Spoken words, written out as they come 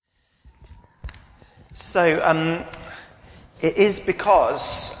So, it is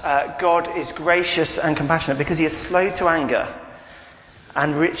because God is gracious and compassionate, because he is slow to anger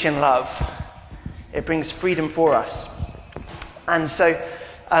and rich in love. It brings freedom for us. And so,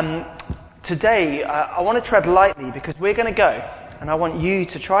 today, I want to tread lightly because we're going to go, and I want you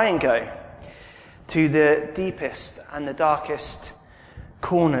to try and go to the deepest and the darkest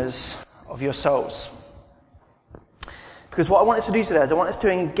corners of your souls. Because what I want us to do today is I want us to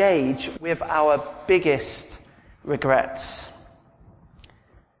engage with our biggest regrets.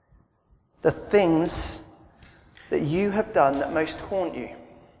 The things that you have done that most haunt you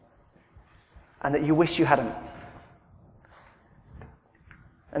and that you wish you hadn't.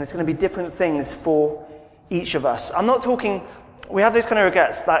 And it's going to be different things for each of us. I'm not talking, we have those kind of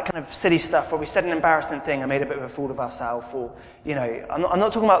regrets, that kind of silly stuff where we said an embarrassing thing and made a bit of a fool of ourselves, or, you know, I'm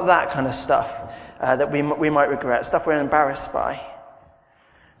not talking about that kind of stuff that we might regret, stuff we're embarrassed by.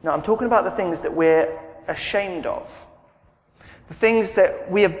 No, I'm talking about the things that we're ashamed of. The things that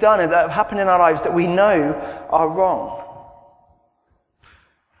we have done and that have happened in our lives that we know are wrong.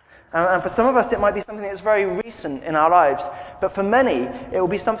 And for some of us, it might be something that's very recent in our lives. But for many, it will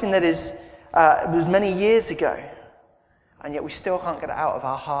be something that was many years ago. And yet we still can't get it out of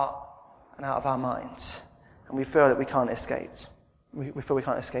our heart and out of our minds. And we feel that we can't escape. We feel we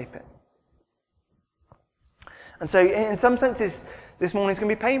can't escape it. And so in some senses, this morning is going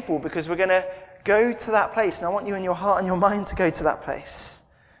to be painful because we're going to go to that place. And I want you in your heart and your mind to go to that place.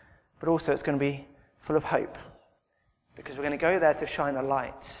 But also it's going to be full of hope. Because we're going to go there to shine a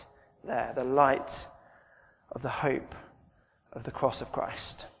light there. The light of the hope of the cross of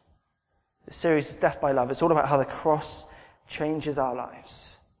Christ. The series is Death by Love. It's all about how the cross changes our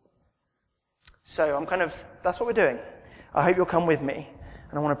lives. So that's what we're doing. I hope you'll come with me.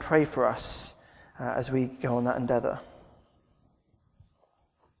 And I want to pray for us as we go on that endeavour.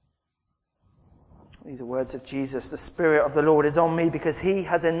 These are words of Jesus. The Spirit of the Lord is on me because he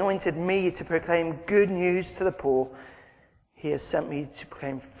has anointed me to proclaim good news to the poor. He has sent me to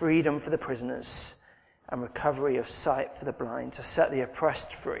proclaim freedom for the prisoners and recovery of sight for the blind, to set the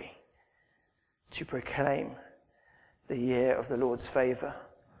oppressed free, to proclaim the year of the Lord's favour.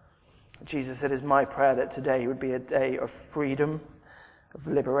 Jesus, it is my prayer that today would be a day of freedom, of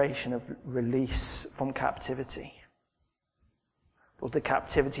liberation, of release from captivity. Lord, the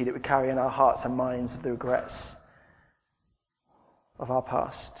captivity that we carry in our hearts and minds of the regrets of our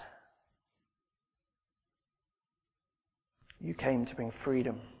past. You came to bring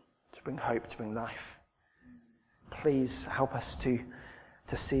freedom, to bring hope, to bring life. Please help us to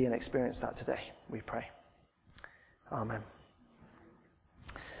see and experience that today, we pray. Amen.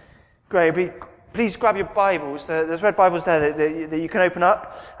 Great. Please grab your Bibles. There's red Bibles there that you can open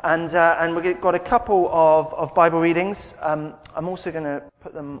up. And we've got a couple of Bible readings. I'm also going to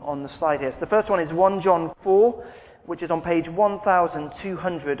put them on the slide here. So the first one is 1 John 4, which is on page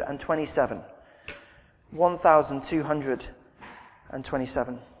 1227.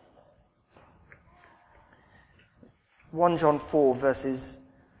 1227. 1 John 4, verses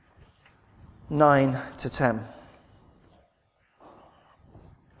 9 to 10.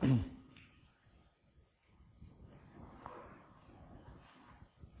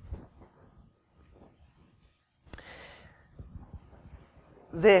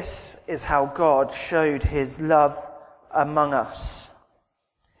 This is how God showed his love among us.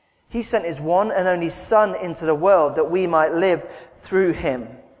 He sent his one and only Son into the world that we might live through him.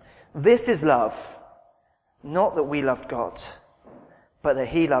 This is love, not that we loved God, but that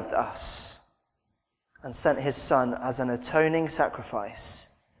he loved us and sent his Son as an atoning sacrifice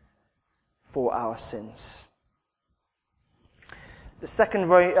for our sins. The second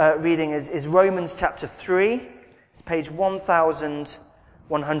reading is Romans chapter 3. It's page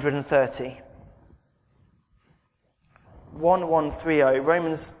 1130. 1130.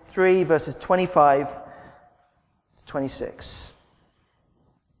 Romans 3 verses 25 to 26.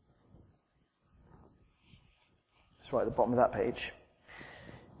 It's right at the bottom of that page.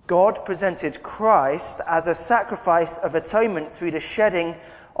 God presented Christ as a sacrifice of atonement through the shedding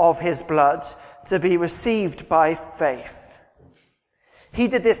of his blood to be received by faith. He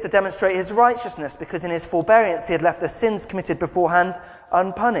did this to demonstrate his righteousness because in his forbearance he had left the sins committed beforehand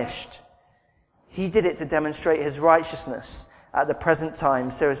unpunished. He did it to demonstrate his righteousness at the present time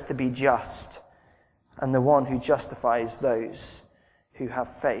so as to be just and the one who justifies those who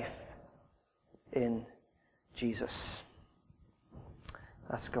have faith in Jesus.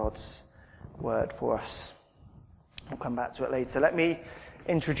 That's God's word for us. We'll come back to it later. Let me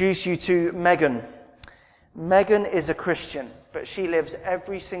introduce you to Megan. Megan is a Christian, but she lives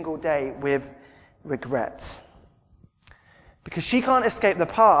every single day with regret. because she can't escape the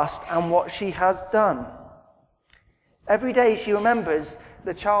past and what she has done. Every day she remembers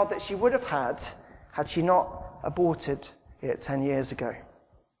the child that she would have had she not aborted it 10 years ago.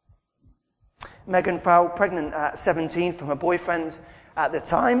 Megan fell pregnant at 17 from her boyfriend at the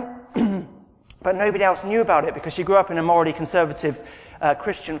time, but nobody else knew about it because she grew up in a morally conservative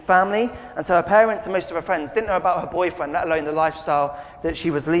Christian family, and so her parents and most of her friends didn't know about her boyfriend, let alone the lifestyle that she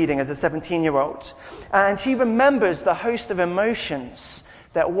was leading as a 17-year-old. And she remembers the host of emotions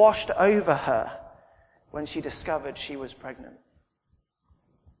that washed over her when she discovered she was pregnant.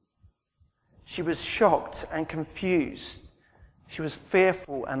 She was shocked and confused. She was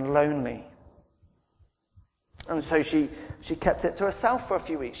fearful and lonely. And so she kept it to herself for a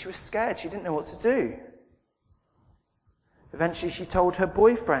few weeks. She was scared. She didn't know what to do. Eventually she told her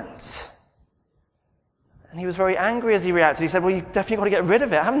boyfriend. And he was very angry as he reacted. He said, well, you've definitely got to get rid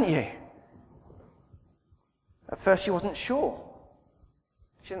of it, haven't you? At first she wasn't sure.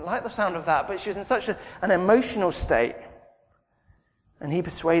 She didn't like the sound of that, but she was in such an emotional state. And he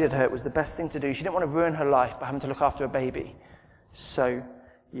persuaded her it was the best thing to do. She didn't want to ruin her life by having to look after a baby so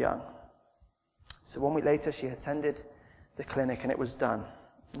young. So 1 week later she attended the clinic and it was done.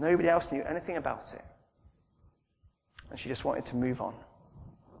 Nobody else knew anything about it. And she just wanted to move on.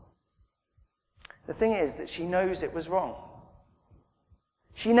 The thing is that she knows it was wrong.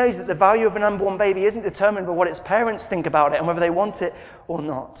 She knows that the value of an unborn baby isn't determined by what its parents think about it and whether they want it or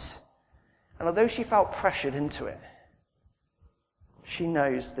not. And although she felt pressured into it, she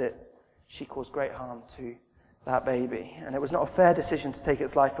knows that she caused great harm to that baby. And it was not a fair decision to take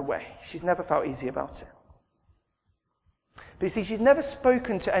its life away. She's never felt easy about it. But you see, she's never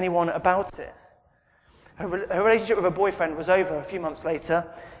spoken to anyone about it. Her relationship with her boyfriend was over a few months later,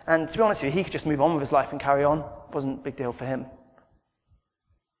 and to be honest with you, he could just move on with his life and carry on. It wasn't a big deal for him.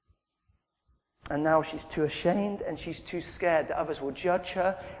 And now she's too ashamed and she's too scared that others will judge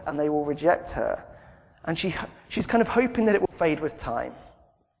her and they will reject her. And she's kind of hoping that it will fade with time.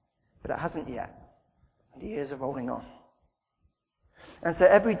 But it hasn't yet. And the years are rolling on. And so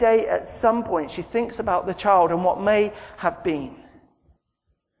every day at some point she thinks about the child and what may have been.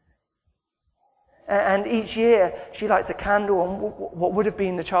 And each year she lights a candle on what would have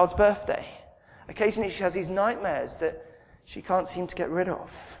been the child's birthday. Occasionally she has these nightmares that she can't seem to get rid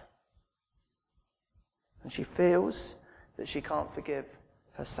of. And she feels that she can't forgive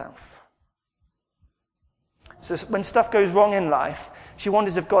herself. So when stuff goes wrong in life, she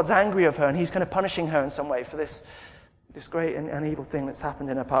wonders if God's angry of her and he's kind of punishing her in some way for this great and evil thing that's happened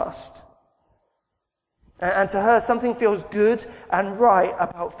in her past. And to her, something feels good and right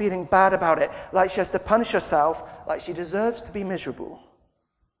about feeling bad about it, like she has to punish herself, like she deserves to be miserable,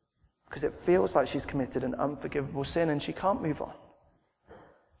 because it feels like she's committed an unforgivable sin and she can't move on.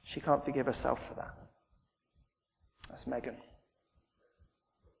 She can't forgive herself for that. That's Megan.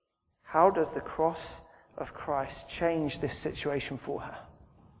 How does the cross of Christ change this situation for her?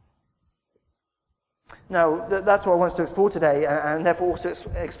 Now, that's what I want us to explore today, and therefore also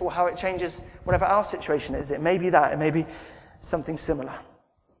explore how it changes whatever our situation is. It may be that, it may be something similar.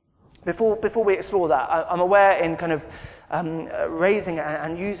 Before we explore that, I'm aware in kind of raising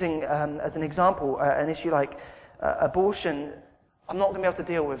and using as an example an issue like abortion, I'm not going to be able to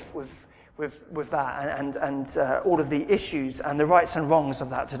deal with that and all of the issues and the rights and wrongs of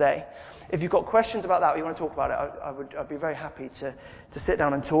that today. If you've got questions about that or you want to talk about it, I'd be very happy to sit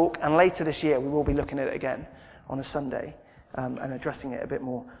down and talk. And later this year, we will be looking at it again on a Sunday and addressing it a bit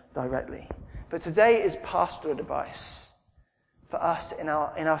more directly. But today is pastoral advice for us in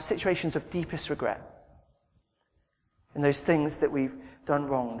our situations of deepest regret, in those things that we've done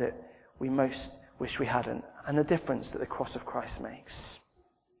wrong that we most wish we hadn't, and the difference that the cross of Christ makes.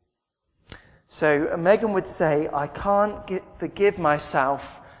 So Megan would say, I can't forgive myself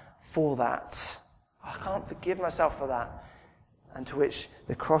for that. I can't forgive myself for that. And to which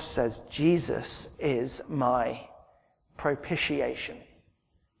the cross says, Jesus is my propitiation.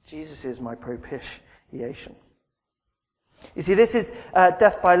 Jesus is my propitiation. You see, this is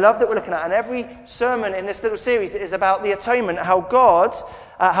death by love that we're looking at. And every sermon in this little series is about the atonement,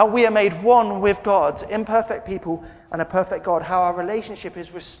 how we are made one with God, imperfect people and a perfect God, how our relationship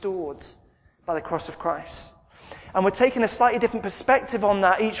is restored by the cross of Christ. And we're taking a slightly different perspective on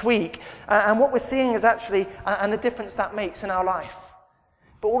that each week. And what we're seeing is actually, and the difference that makes in our life.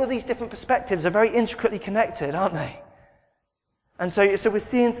 But all of these different perspectives are very intricately connected, aren't they? And so we're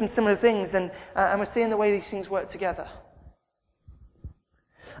seeing some similar things, and we're seeing the way these things work together.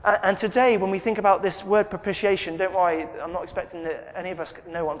 And today, when we think about this word propitiation, don't worry, I'm not expecting that any of us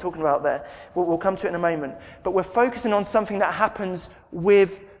know what I'm talking about there. We'll come to it in a moment. But we're focusing on something that happens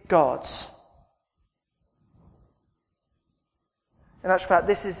with God. In actual fact,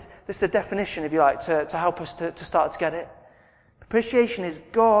 this is the definition, if you like, to help us to start to get it. Propitiation is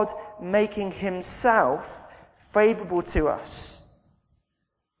God making himself favourable to us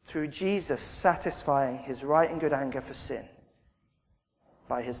through Jesus satisfying his right and good anger for sin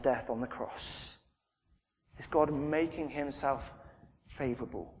by his death on the cross. It's God making himself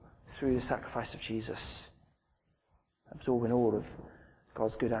favourable through the sacrifice of Jesus, absorbing all of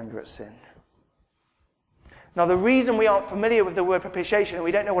God's good anger at sin. Now, the reason we aren't familiar with the word propitiation and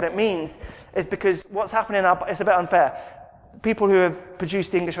we don't know what it means is because what's happening it's a bit unfair. People who have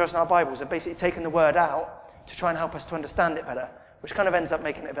produced the English version of our Bibles have basically taken the word out to try and help us to understand it better, which kind of ends up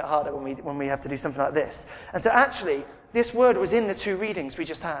making it a bit harder when we have to do something like this. And so actually, this word was in the two readings we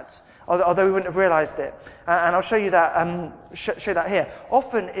just had, although we wouldn't have realised it. And I'll show you that, show that here.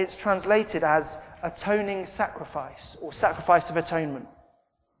 Often it's translated as atoning sacrifice or sacrifice of atonement.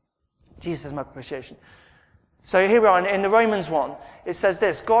 Jesus is my propitiation. So here we are in the Romans 1. It says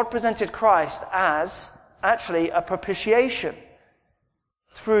this: God presented Christ as actually a propitiation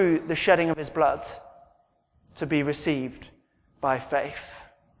through the shedding of his blood to be received by faith.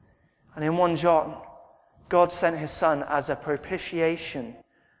 And in 1 John, God sent his Son as a propitiation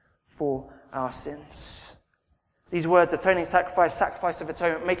for our sins. These words, atoning sacrifice, sacrifice of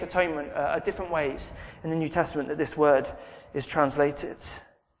atonement, make atonement, are different ways in the New Testament that this word is translated.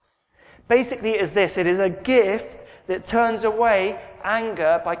 Basically, it is this: it is a gift that turns away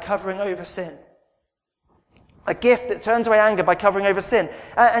anger by covering over sin. A gift that turns away anger by covering over sin.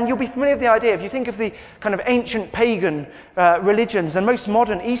 And you'll be familiar with the idea, if you think of the kind of ancient pagan religions, and most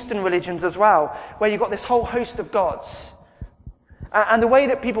modern Eastern religions as well, where you've got this whole host of gods. And the way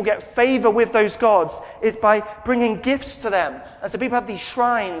that people get favour with those gods is by bringing gifts to them. And so people have these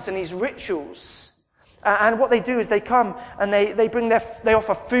shrines and these rituals. And what they do is they come and they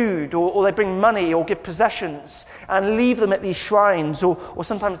offer food or they bring money or give possessions and leave them at these shrines, or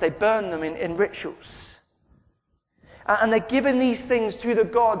sometimes they burn them in rituals. And they're giving these things to the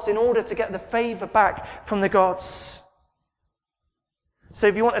gods in order to get the favour back from the gods. So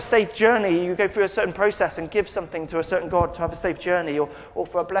if you want a safe journey, you go through a certain process and give something to a certain god to have a safe journey, or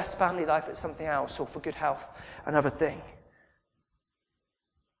for a blessed family life it's something else, or for good health, another thing.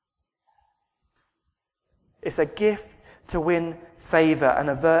 It's a gift to win favour and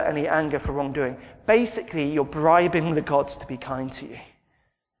avert any anger for wrongdoing. Basically, you're bribing the gods to be kind to you.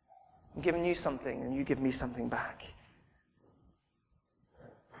 I'm giving you something and you give me something back.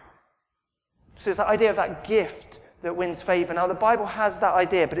 So it's the idea of that gift that wins favour. Now, the Bible has that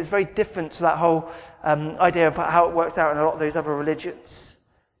idea, but it's very different to that whole idea of how it works out in a lot of those other religions.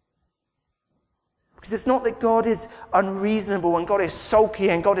 Because it's not that God is unreasonable and God is sulky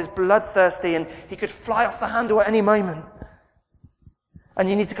and God is bloodthirsty and he could fly off the handle at any moment. And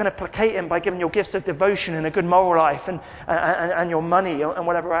you need to kind of placate him by giving your gifts of devotion and a good moral life and your money and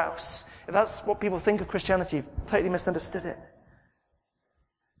whatever else. If that's what people think of Christianity, you've totally misunderstood it.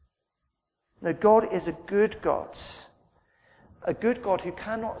 No, God is a good God who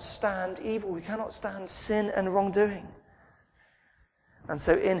cannot stand evil, who cannot stand sin and wrongdoing. And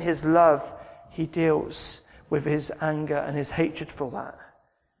so in his love, he deals with his anger and his hatred for that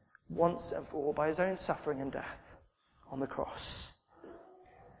once and for all by his own suffering and death on the cross.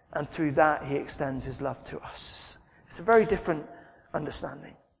 And through that, he extends his love to us. It's a very different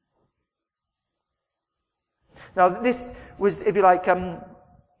understanding. Now, this was, if you like,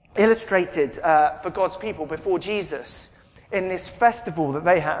 illustrated for God's people before Jesus in this festival that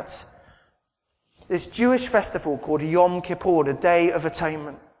they had. This Jewish festival called Yom Kippur, the Day of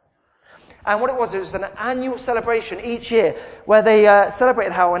Atonement. And what it was an annual celebration each year where they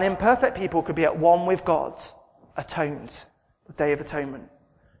celebrated how an imperfect people could be at one with God, atoned, the Day of Atonement.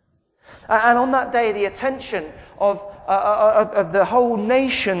 And on that day, the attention of the whole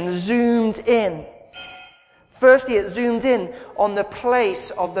nation zoomed in. Firstly, it zoomed in on the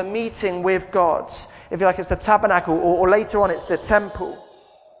place of the meeting with God. If you like, it's the tabernacle, or later on it's the temple.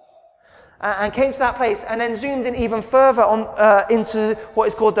 And came to that place, and then zoomed in even further on into what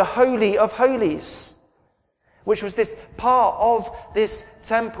is called the Holy of Holies, which was this part of this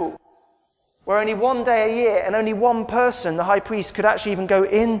temple, where only one day a year and only one person, the high priest, could actually even go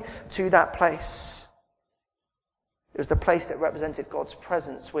into that place. It was the place that represented God's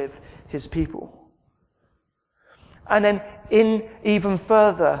presence with his people. And then in even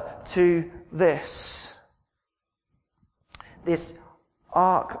further to this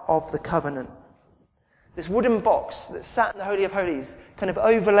Ark of the Covenant. This wooden box that sat in the Holy of Holies, kind of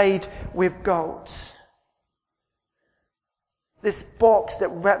overlaid with gold. This box that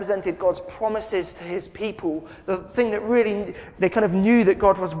represented God's promises to his people, the thing that really, they kind of knew that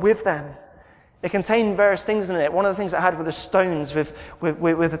God was with them. It contained various things in it. One of the things it had were the stones with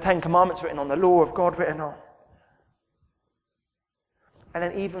the Ten Commandments written on, the law of God written on. And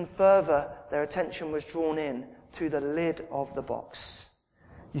then even further, their attention was drawn in to the lid of the box.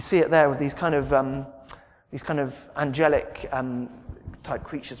 You see it there with these kind of angelic type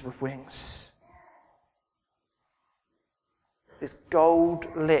creatures with wings. This gold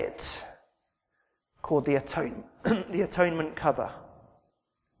lid called the atonement cover.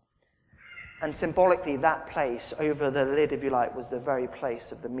 And symbolically, that place over the lid, if you like, was the very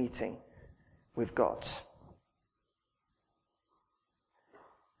place of the meeting with God.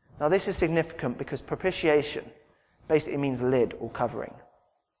 Now this is significant because propitiation basically means lid or covering.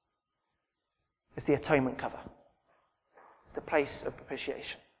 It's the atonement cover. It's the place of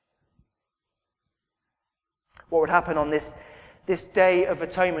propitiation. What would happen on this day of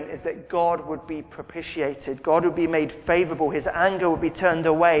atonement is that God would be propitiated. God would be made favorable. His anger would be turned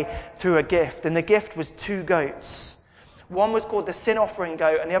away through a gift. And the gift was 2 goats. One was called the sin offering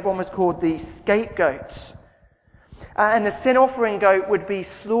goat and the other one was called the scapegoat. And the sin offering goat would be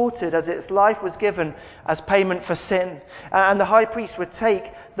slaughtered as its life was given as payment for sin. And the high priest would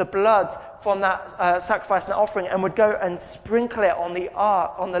take the blood from that sacrifice and that offering and would go and sprinkle it on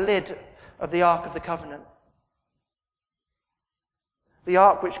the lid of the Ark of the Covenant. The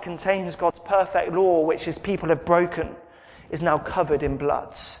Ark, which contains God's perfect law, which his people have broken, is now covered in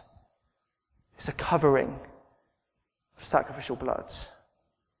blood. It's a covering of sacrificial blood.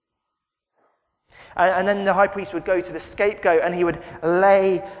 And then the high priest would go to the scapegoat and he would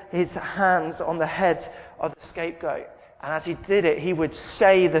lay his hands on the head of the scapegoat. And as he did it, he would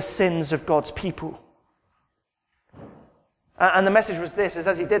say the sins of God's people. And the message was this, is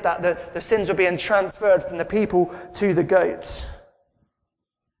as he did that, the sins were being transferred from the people to the goat.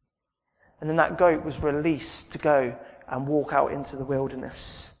 And then that goat was released to go and walk out into the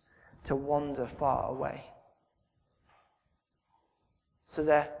wilderness, to wander far away. So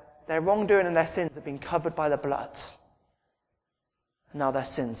their wrongdoing and their sins have been covered by the blood. And now their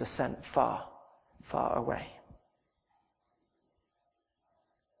sins are sent far, far away.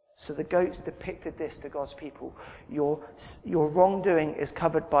 So the goats depicted this to God's people. Your wrongdoing is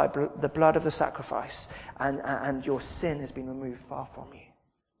covered by the blood of the sacrifice, and your sin has been removed far from you.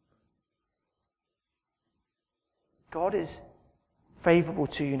 God is favorable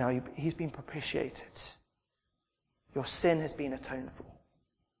to you now. He's been propitiated. Your sin has been atoned for.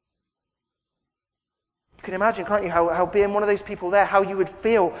 You can imagine, can't you, how being one of those people there, how you would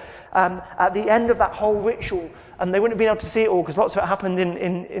feel at the end of that whole ritual. And they wouldn't have been able to see it all because lots of it happened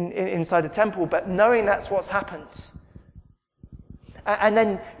inside the temple, but knowing that's what's happened. And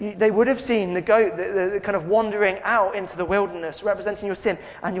then they would have seen the goat the kind of wandering out into the wilderness, representing your sin.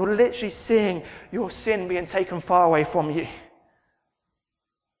 And you're literally seeing your sin being taken far away from you.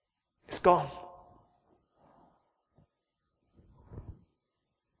 It's gone.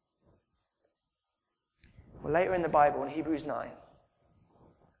 Well, later in the Bible, in Hebrews 9,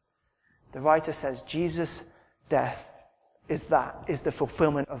 the writer says Jesus' death is the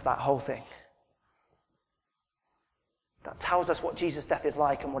fulfillment of that whole thing. That tells us what Jesus' death is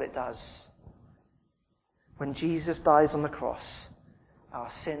like and what it does. When Jesus dies on the cross, our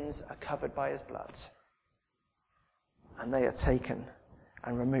sins are covered by his blood. And they are taken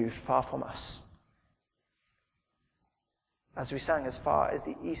and removed far from us. As we sang, as far as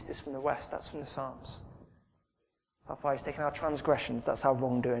the east is from the west, that's from the Psalms. How far he's taken our transgressions, that's our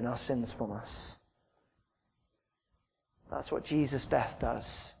wrongdoing, our sins from us. That's what Jesus' death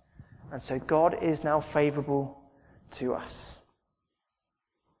does. And so God is now favorable to us.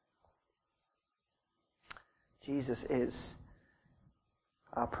 Jesus is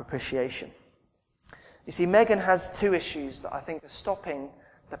our propitiation. You see, Megan has 2 issues that I think are stopping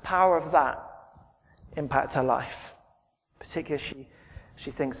the power of that impact her life. Particularly,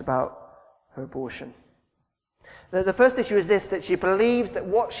 she thinks about her abortion. The first issue is this, that she believes that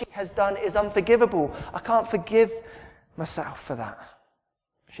what she has done is unforgivable. I can't forgive myself for that.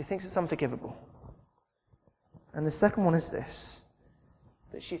 She thinks it's unforgivable. And the second one is this,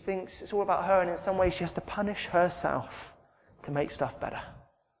 that she thinks it's all about her and in some way she has to punish herself to make stuff better.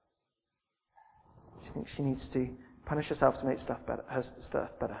 She thinks she needs to punish herself to make her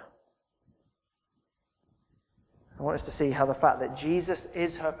stuff better. I want us to see how the fact that Jesus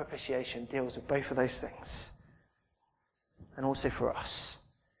is her propitiation deals with both of those things. And also for us,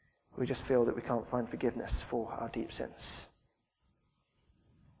 we just feel that we can't find forgiveness for our deep sins.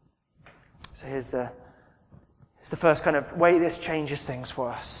 So here's the first kind of way this changes things for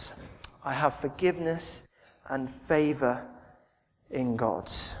us. I have forgiveness and favour in God.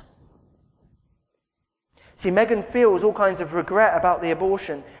 See, Megan feels all kinds of regret about the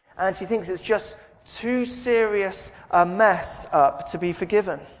abortion, And she thinks it's just too serious a mess up to be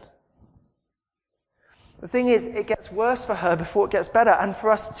forgiven. The thing is, it gets worse for her before it gets better, and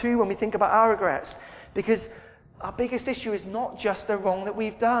for us too when we think about our regrets, because our biggest issue is not just the wrong that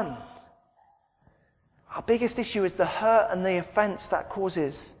we've done. Our biggest issue is the hurt and the offense that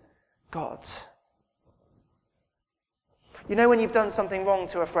causes God. You know when you've done something wrong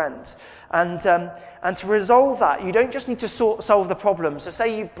to a friend, and to resolve that, you don't just need to solve the problem. So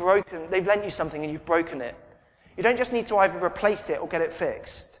say they've lent you something and you've broken it. You don't just need to either replace it or get it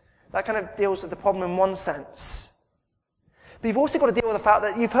fixed. That kind of deals with the problem in one sense. But you've also got to deal with the fact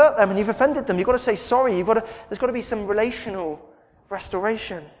that you've hurt them and you've offended them. You've got to say sorry. There's got to be some relational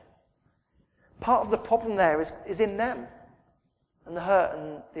restoration. Part of the problem there is in them and the hurt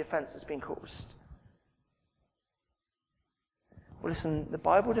and the offense that's been caused. Well, listen, the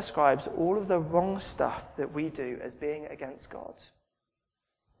Bible describes all of the wrong stuff that we do as being against God.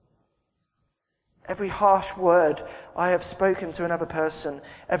 Every harsh word I have spoken to another person,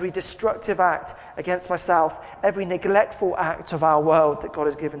 every destructive act against myself, every neglectful act of our world that God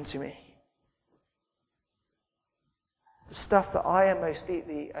has given to me. The stuff that I am most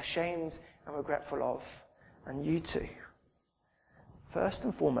deeply ashamed and regretful of, and you too. First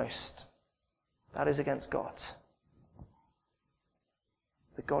and foremost, that is against God.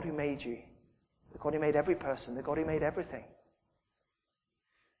 The God who made you, the God who made every person, the God who made everything.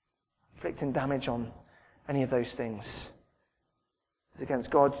 Inflicting damage on any of those things is against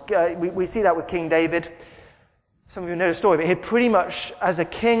God. We see that with King David. Some of you know the story, but he had pretty much, as a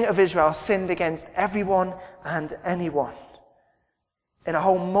king of Israel, sinned against everyone and anyone in a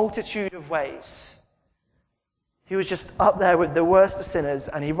whole multitude of ways. He was just up there with the worst of sinners,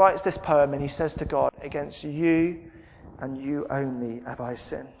 and he writes this poem and he says to God, "Against you and you only have I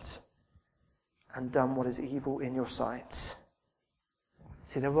sinned and done what is evil in your sight."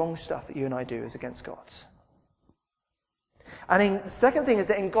 See, the wrong stuff that you and I do is against God. And the second thing is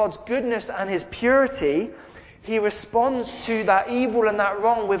that in God's goodness and his purity, he responds to that evil and that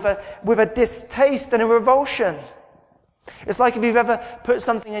wrong with a distaste and a revulsion. It's like if you've ever put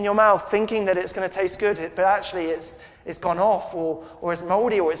something in your mouth thinking that it's going to taste good, but actually it's gone off, or it's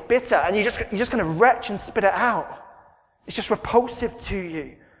moldy, or it's bitter, and you just kind of retch and spit it out. It's just repulsive to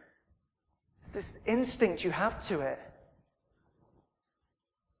you. It's this instinct you have to it.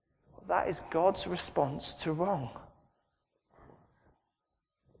 That is God's response to wrong.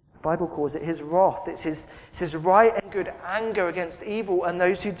 The Bible calls it his wrath. It's his right and good anger against evil and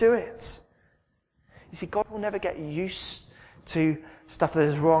those who do it. You see, God will never get used to stuff that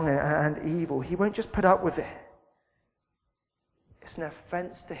is wrong and evil. He won't just put up with it. It's an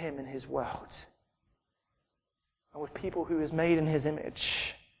offense to him in his world. And with people who is made in his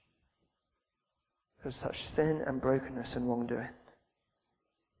image, there's such sin and brokenness and wrongdoing.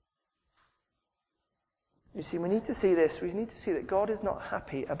 You see, we need to see this. We need to see that God is not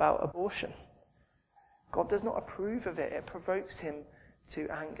happy about abortion. God does not approve of it. It provokes him to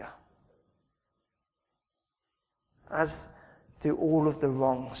anger. As do all of the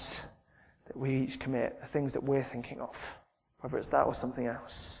wrongs that we each commit, the things that we're thinking of, whether it's that or something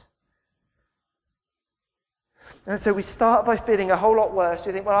else. And so we start by feeling a whole lot worse.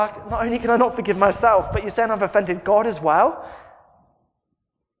 You think, well, not only can I not forgive myself, but you're saying I've offended God as well?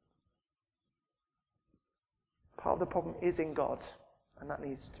 Part of the problem is in God, and that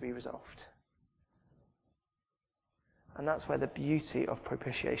needs to be resolved. And that's where the beauty of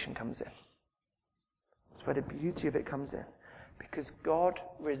propitiation comes in. That's where the beauty of it comes in. Because God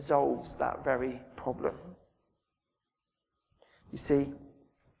resolves that very problem. You see,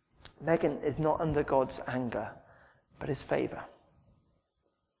 Megan is not under God's anger, but his favour.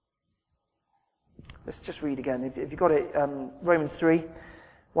 Let's just read again. If you've got it, Romans 3,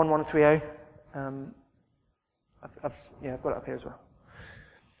 1130. I've got it up here as well.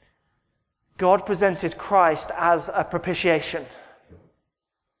 God presented Christ as a propitiation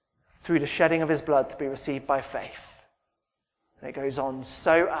through the shedding of his blood to be received by faith. And it goes on,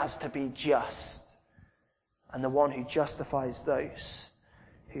 so as to be just, and the one who justifies those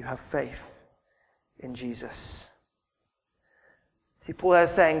who have faith in Jesus. See, Paul there is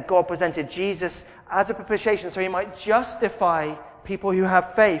saying God presented Jesus as a propitiation so he might justify people who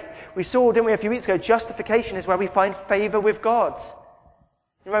have faith. We saw, didn't we, a few weeks ago, justification is where we find favour with God.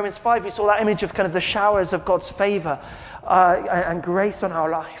 In Romans 5, we saw that image of kind of the showers of God's favour and grace on our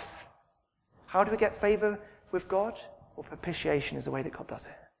life. How do we get favour with God? Well, propitiation is the way that God does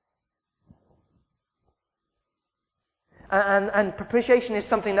it. And propitiation is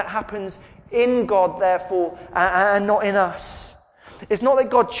something that happens in God, therefore, and not in us. It's not that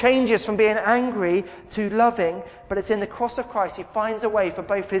God changes from being angry to loving, but it's in the cross of Christ he finds a way for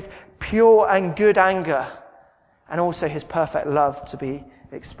both his pure and good anger and also his perfect love to be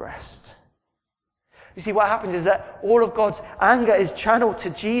expressed. You see, what happens is that all of God's anger is channeled to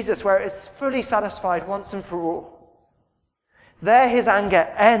Jesus, where it is fully satisfied once and for all. There his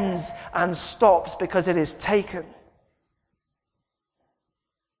anger ends and stops because it is taken.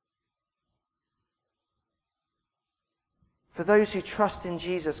 For those who trust in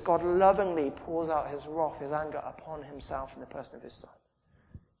Jesus, God lovingly pours out his wrath, his anger upon himself in the person of his Son.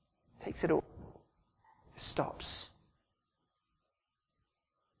 Takes it all. It stops.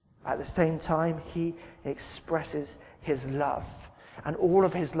 At the same time, he expresses his love. And all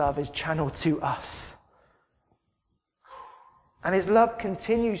of his love is channeled to us. And his love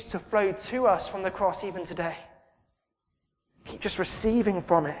continues to flow to us from the cross even today. Keep just receiving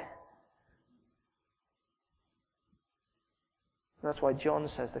from it. And that's why John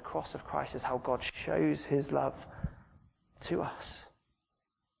says the cross of Christ is how God shows his love to us,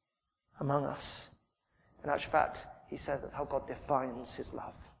 among us. In actual fact, he says that's how God defines his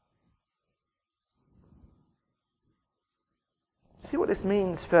love. See what this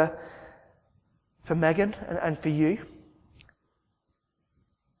means for Megan and for you?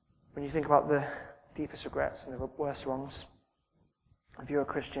 When you think about the deepest regrets and the worst wrongs, if you're a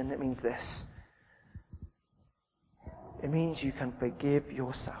Christian, it means this. It means you can forgive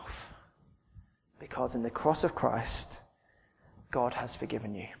yourself. Because in the cross of Christ, God has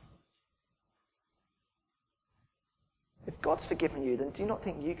forgiven you. If God's forgiven you, then do you not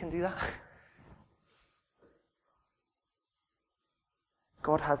think you can do that?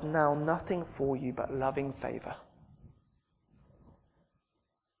 God has now nothing for you but loving favour.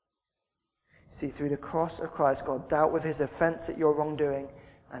 See, through the cross of Christ, God dealt with his offence at your wrongdoing,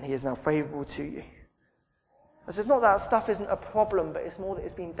 and he is now favourable to you. So it's not that stuff isn't a problem, but it's more that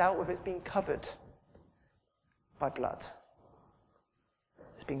it's been dealt with, it's been covered by blood.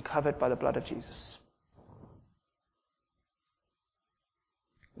 It's been covered by the blood of Jesus.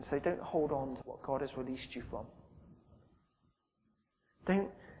 And so don't hold on to what God has released you from.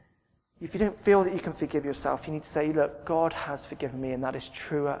 If you don't feel that you can forgive yourself, you need to say, look, God has forgiven me, and that is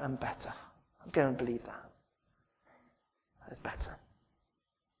truer and better. I'm going to believe that. That is better.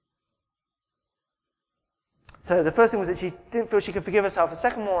 So the first thing was that she didn't feel she could forgive herself. The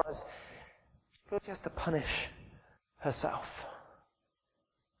second one was she felt she has to punish herself.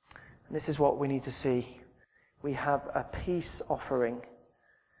 And this is what we need to see. We have a peace offering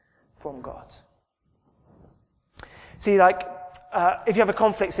from God. See, if you have a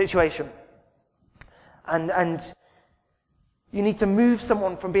conflict situation and you need to move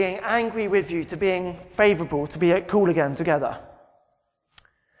someone from being angry with you to being favourable, to be cool again together.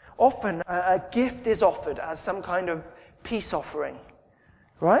 Often a gift is offered as some kind of peace offering,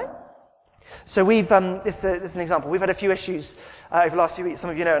 right? So we've, this is an example, we've had a few issues over the last few weeks,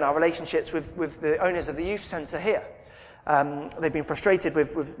 some of you know, in our relationships with the owners of the youth centre here. They've been frustrated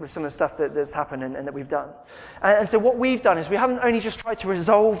with some of the stuff that's happened and that we've done. And so what we've done is we haven't only just tried to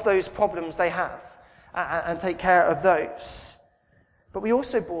resolve those problems they have and take care of those, but we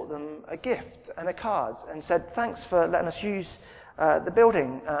also bought them a gift and a card and said, thanks for letting us use the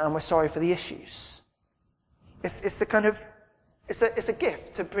building, and we're sorry for the issues. It's a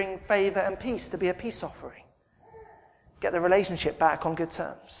gift to bring favour and peace, to be a peace offering. Get the relationship back on good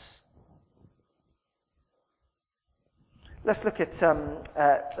terms. Let's look at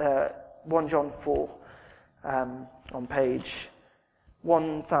 1 John 4 on page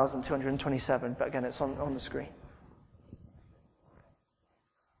 1227, but again it's on the screen.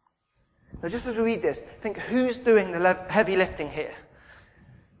 Now just as we read this, think who's doing the heavy lifting here?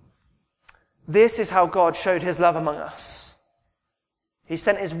 This is how God showed his love among us. He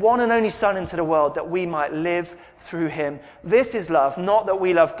sent his one and only Son into the world that we might live through him. This is love, not that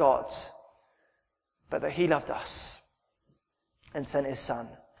we love God, but that he loved us and sent his Son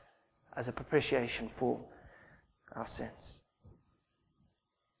as a propitiation for our sins.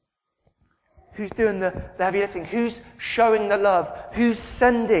 Who's doing the heavy lifting? Who's showing the love? Who's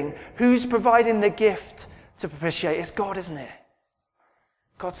sending? Who's providing the gift to propitiate? It's God, isn't it?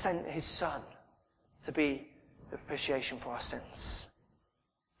 God sent his Son to be the propitiation for our sins.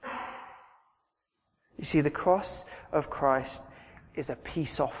 You see, the cross of Christ is a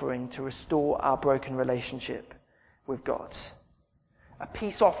peace offering to restore our broken relationship with God. A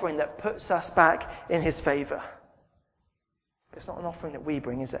peace offering that puts us back in his favour. It's not an offering that we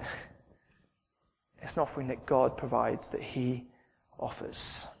bring, is it? It's an offering that God provides, that he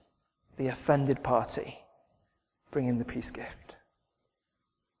offers. The offended party bringing the peace gift.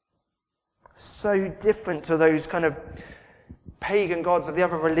 So different to those kind of pagan gods of the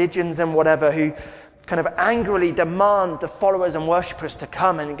other religions and whatever, who kind of angrily demand the followers and worshippers to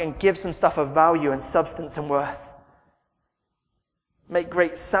come and give some stuff of value and substance and worth. Make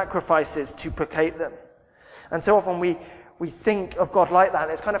great sacrifices to placate them. And so often we think of God like that.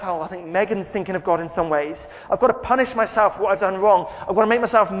 And it's kind of how I think Megan's thinking of God in some ways. I've got to punish myself for what I've done wrong. I've got to make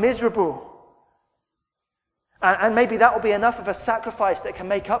myself miserable. And maybe that will be enough of a sacrifice that can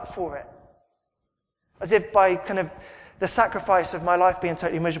make up for it. As if by kind of the sacrifice of my life being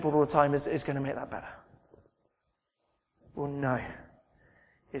totally miserable all the time is going to make that better. Well, no.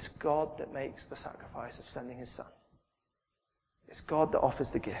 It's God that makes the sacrifice of sending his Son. It's God that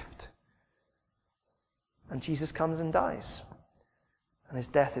offers the gift. And Jesus comes and dies. And his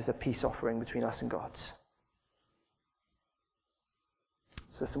death is a peace offering between us and God.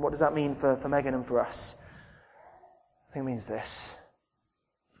 So what does that mean for Megan and for us? I think it means this.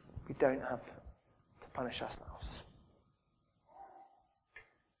 We don't have to punish ourselves.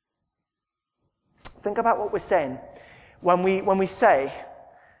 Think about what we're saying. When we say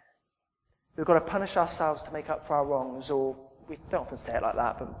we've got to punish ourselves to make up for our wrongs, or we don't often say it like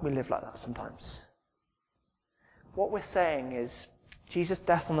that, but we live like that sometimes. What we're saying is Jesus'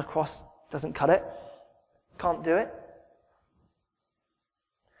 death on the cross doesn't cut it. Can't do it.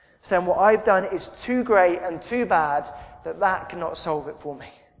 Saying what I've done is too great and too bad that cannot solve it for me.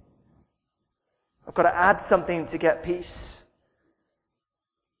 I've got to add something to get peace.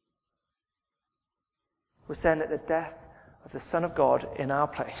 We're saying that the death of the Son of God in our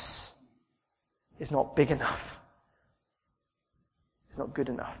place is not big enough. It's not good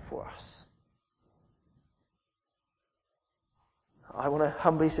enough for us. I want to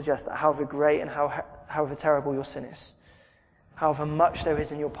humbly suggest that however great and however terrible your sin is, however much there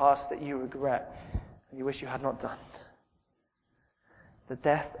is in your past that you regret and you wish you had not done, the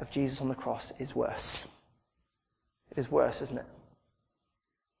death of Jesus on the cross is worse. It is worse, isn't it?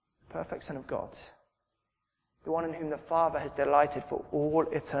 The perfect Son of God, the one in whom the Father has delighted for all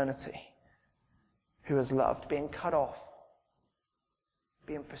eternity, who has loved, being cut off,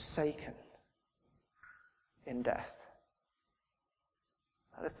 being forsaken in death.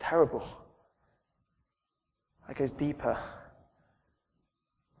 That is terrible. That goes deeper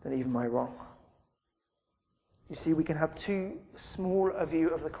than even my wrong. You see, we can have too small a view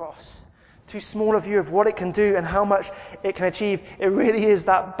of the cross, too small a view of what it can do and how much it can achieve. It really is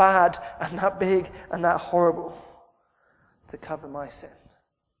that bad and that big and that horrible to cover my sin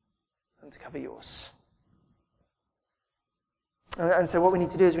and to cover yours. And so what we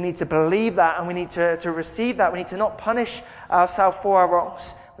need to do is we need to believe that, and we need to receive that. We need to not punish ourselves for our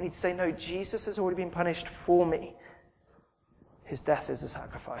wrongs. We need to say, no, Jesus has already been punished for me. His death is a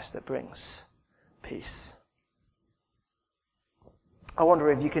sacrifice that brings peace. I wonder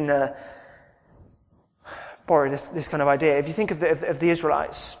if you can borrow this kind of idea. If you think of the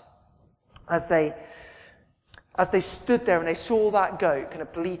Israelites, as they stood there and they saw that goat kind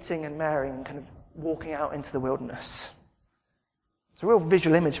of bleating and marrying and kind of walking out into the wilderness. It's a real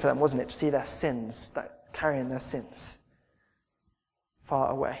visual image for them, wasn't it, to see their sins, carrying their sins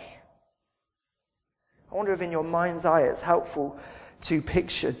far away. I wonder if in your mind's eye it's helpful to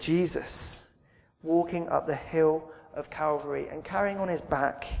picture Jesus walking up the hill of Calvary and carrying on his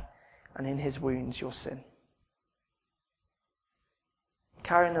back and in his wounds your sin.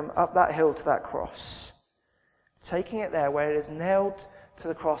 Carrying them up that hill to that cross. Taking it there where it is nailed to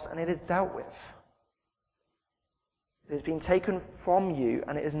the cross and it is dealt with. It has been taken from you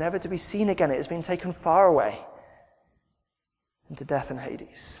and it is never to be seen again. It has been taken far away into death and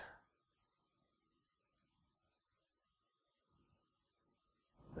Hades.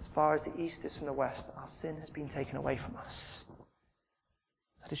 As far as the east is from the west, our sin has been taken away from us.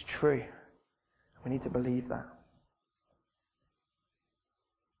 That is true. We need to believe that.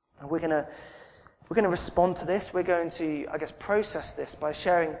 And we're going to respond to this. We're going to, process this by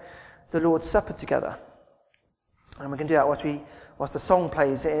sharing the Lord's Supper together. And we can do that whilst the song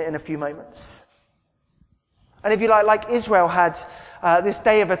plays in a few moments. And if you like Israel had this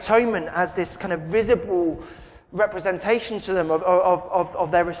Day of Atonement as this kind of visible representation to them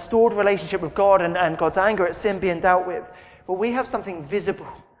of their restored relationship with God and God's anger at sin being dealt with. But we have something visible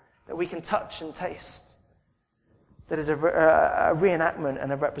that we can touch and taste that is a reenactment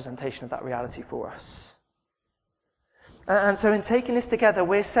and a representation of that reality for us. And so in taking this together,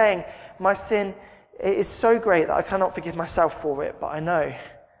 we're saying, my sin is so great that I cannot forgive myself for it, but I know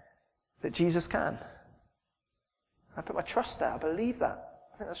that Jesus can. I put my trust there. I believe that.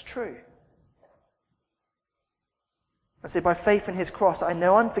 I think that's true. I say, by faith in his cross, I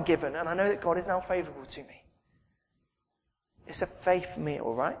know I'm forgiven, and I know that God is now favourable to me. It's a faith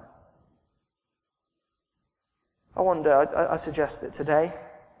meal, right? I suggest that today,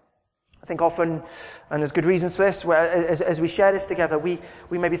 I think often, and there's good reasons for this, where as we share this together, we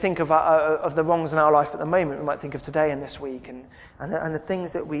maybe think of the wrongs in our life at the moment. We might think of today and this week and the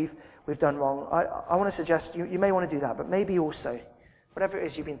things that we've done wrong. I want to suggest you may want to do that, but maybe also, whatever it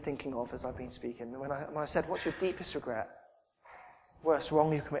is you've been thinking of as I've been speaking, when I said, what's your deepest regret? Worst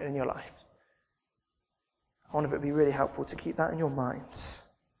wrong you've committed in your life? I wonder if it would be really helpful to keep that in your minds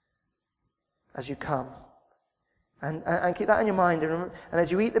as you come. And keep that in your mind. And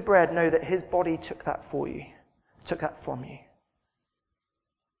as you eat the bread, know that his body took that for you. Took that from you.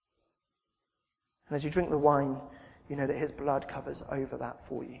 And as you drink the wine, you know that his blood covers over that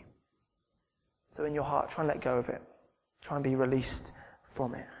for you. So in your heart, try and let go of it. Try and be released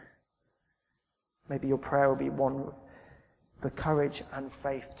from it. Maybe your prayer will be one of the courage and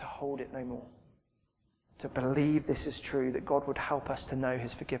faith to hold it no more. To believe this is true, that God would help us to know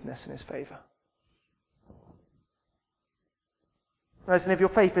his forgiveness and his favour. Listen, if your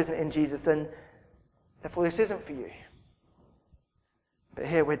faith isn't in Jesus, then therefore this isn't for you. But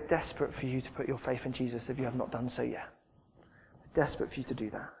here we're desperate for you to put your faith in Jesus if you have not done so yet. We're desperate for you to do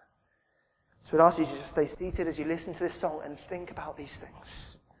that. So I'd ask you to just stay seated as you listen to this song and think about these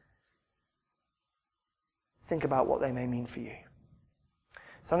things. Think about what they may mean for you.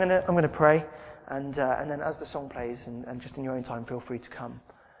 So I'm going to pray, and then as the song plays, and just in your own time, feel free to come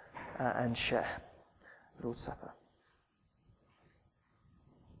and share the Lord's Supper.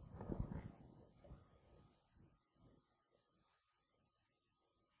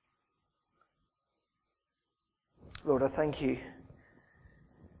 Lord, I thank you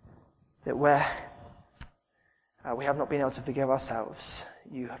that where we have not been able to forgive ourselves,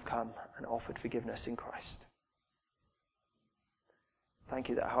 you have come and offered forgiveness in Christ. Thank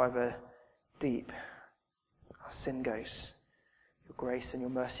you that however deep our sin goes, your grace and your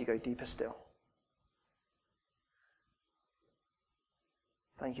mercy go deeper still.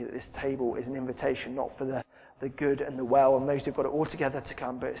 Thank you that this table is an invitation not for the good and the well and those who've got it all together to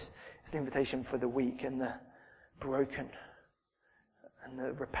come, but it's an invitation for the weak and the broken and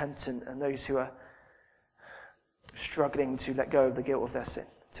the repentant and those who are struggling to let go of the guilt of their sin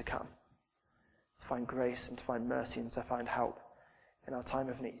to come, to find grace and to find mercy and to find help in our time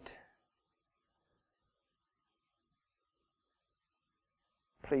of need.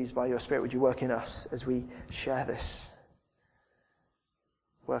 Please, by your Spirit, would you work in us as we share this?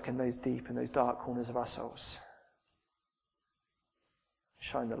 Work in those deep and those dark corners of our souls.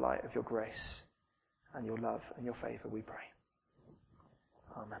 Shine the light of your grace and your love and your favour, we pray.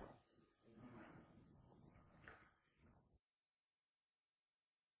 Amen.